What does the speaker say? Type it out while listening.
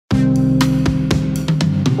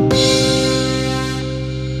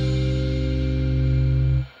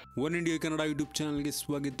One India Kannada YouTube ಚಾನಲ್ಗೆ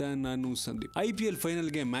ಸ್ವಾಗತ. ನಾನು ಸಂದೀಪ್. IPL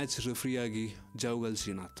ಫೈನಲ್ಗೆ ಮ್ಯಾಚ್ ರೆಫರಿಯಾಗಿ ಜಾವಗಲ್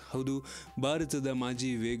ಶ್ರೀನಾಥ್. ಹೌದು, ಭಾರತದ ಮಾಜಿ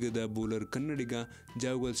ವೇಗದ ಬೌಲರ್ ಕನ್ನಡಿಗ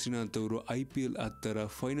ಜಾವಗಲ್ ಶ್ರೀನಾಥ್ ಅವರು IPL 10ರ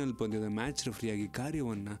ಫೈನಲ್ ಪಂದ್ಯದ ಮ್ಯಾಚ್ ರೆಫರಿಯಾಗಿ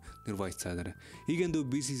ಕಾರ್ಯವನ್ನು ನಿರ್ವಹಿಸ್ತಾ ಇದ್ದಾರೆ. ಹೀಗೆಂದು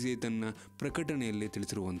BCCI ತನ್ನ ಪ್ರಕಟಣೆಯಲ್ಲಿ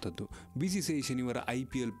ತಿಳಿಸಿರುವಂಥದ್ದು. BCCI ಶನಿವಾರ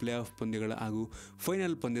IPL ಪ್ಲೇ ಆಫ್ ಪಂದ್ಯಗಳ ಹಾಗೂ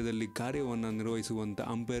ಫೈನಲ್ ಪಂದ್ಯದಲ್ಲಿ ಕಾರ್ಯವನ್ನು ನಿರ್ವಹಿಸುವಂಥ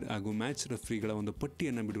ಅಂಪೈರ್ ಹಾಗೂ ಮ್ಯಾಚ್ ರೆಫರಿಗಳ ಒಂದು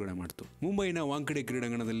ಪಟ್ಟಿಯನ್ನು ಬಿಡುಗಡೆ ಮಾಡಿತು. ಮುಂಬೈನ ವಾಂಖೆಡೆ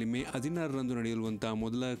ಕ್ರೀಡಾಂಗಣದಲ್ಲಿ ಮೇ 16ರಂದು ನಡೆಯಲಿರುವಂತಹ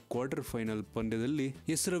ಮೊದಲ ಕ್ವಾರ್ಟರ್ ಫೈನಲ್ ಪಂದ್ಯದಲ್ಲಿ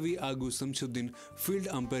ರವಿ ಹಾಗೂ ಸಂಶುದ್ದೀನ್ ಫೀಲ್ಡ್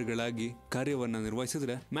ಅಂಪೈರ್ಗಳಾಗಿ ಕಾರ್ಯವನ್ನು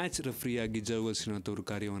ನಿರ್ವಹಿಸಿದರೆ ಮ್ಯಾಚ್ ರೆಫರಿಯಾಗಿ ಜಾವಗಲ್ ಶ್ರೀನಾಥ್ ಅವರು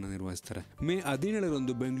ಕಾರ್ಯವನ್ನು ನಿರ್ವಹಿಸುತ್ತಾರೆ. ಮೇ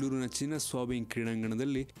 17ರಂದು ಬೆಂಗಳೂರಿನ ಚಿನ್ನಸ್ವಾಮಿ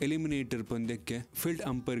ಕ್ರೀಡಾಂಗಣದಲ್ಲಿ ಎಲಿಮಿನೇಟರ್ ಪಂದ್ಯಕ್ಕೆ ಫೀಲ್ಡ್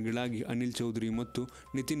ಅಂಪೈರ್ಗಳಾಗಿ ಅನಿಲ್ ಚೌಧರಿ ಮತ್ತು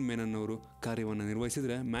ನಿತಿನ್ ಮೆನನ್ ಅವರು ಕಾರ್ಯವನ್ನು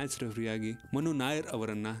ನಿರ್ವಹಿಸಿದರೆ ಮ್ಯಾಚ್ ರೆಫರಿಯಾಗಿ ಮನು ನಾಯರ್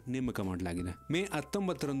ಅವರನ್ನ ನೇಮಕ ಮಾಡಲಾಗಿದೆ. ಮೇ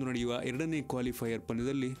 19ರಂದು ನಡೆಯುವ ಎರಡನೇ ಕ್ವಾಲಿಫೈಯರ್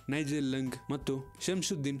ಪಂದ್ಯದಲ್ಲಿ ನೈಜೆಲ್ ಲಂಗ್ ಮತ್ತು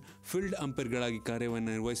ಶಂಶುದ್ದೀನ್ ಫೀಲ್ಡ್ ಅಂಪೈರ್ಗಳಾಗಿ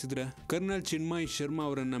ಕಾರ್ಯವನ್ನು ನಿರ್ವಹಿಸಿದರೆ ಕರ್ನಲ್ ಚಿನ್ಮಯ್ ಶರ್ಮಾ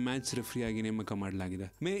ಅವರನ್ನ ಮ್ಯಾಚ್ ರೆಫರಿಯಾಗಿ ನೇಮಕ ಮಾಡಲಾಗಿದೆ.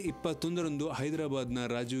 ಮೇ 21ರಂದು ಹೈದರಾಬಾದ್ನ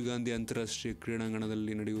ರಾಜೀವ್ ಗಾಂಧಿ ಅಂತಾರಾಷ್ಟ್ರೀಯ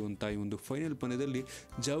ಕ್ರೀಡಾಂಗಣದಲ್ಲಿ ನಡೆಯುವಂತಹ ಒಂದು ಫೈನಲ್ ಪಂದ್ಯದಲ್ಲಿ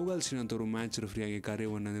ಜಾವಗಲ್ ಶ್ರೀನಾಥ್ ಅವರು ಮ್ಯಾಚ್ ರೆಫರಿಯಾಗಿ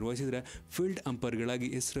ಕಾರ್ಯವನ್ನು ನಿರ್ವಹಿಸಿದರೆ ಫೀಲ್ಡ್ ಅಂಪೈರ್ಗಳಾಗಿ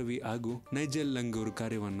ರವಿ ಹಾಗೂ ನೈಜೆಲ್ ಲಂಗ್ ಅವರು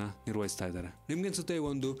ಕಾರ್ಯವನ್ನು ನಿರ್ವಹಿಸ್ತಾ ಇದ್ದಾರೆ. ನಿಮ್ಗೆ ಅನ್ಸುತ್ತೆ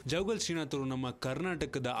ಒಂದು ಜಾವಗಲ್ ಶ್ರೀನಾಥ್ ಅವರು ನಮ್ಮ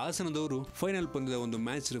ಕರ್ನಾಟಕದ ಹಾಸನದವರು ಫೈನಲ್ ಪಂದ್ಯದ ಒಂದು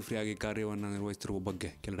ಮ್ಯಾಚ್ ರೆಫರಿಯಾಗಿ ಕಾರ್ಯವನ್ನು ನಿರ್ವಹಿಸಿರುವ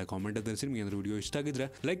ಬಗ್ಗೆ ಕೆಳಗಡೆ ಕಾಮೆಂಟ್ ತಿಳಿಸಿ. ನಿಮಗೆ ವಿಡಿಯೋ ಇಷ್ಟ ಆಗಿದ್ರೆ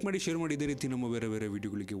ಲೈಕ್ ಮಾಡಿ, ಶೇರ್ ಮಾಡಿ. ಇದೇ ರೀತಿ ನಮ್ಮ ಬೇರೆ ಬೇರೆ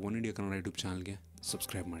ವಿಡಿಯೋಗಳಿಗೆ ಒನ್ ಇಂಡಿಯಾ ಕನ್ನಡ ಯೂಟ್ಯೂಬ್ ಚಾನಲ್ಗೆ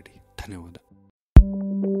ಸಬ್ಸ್ಕ್ರೈಬ್ ಮಾಡಿ. ಧನ್ಯವಾದ.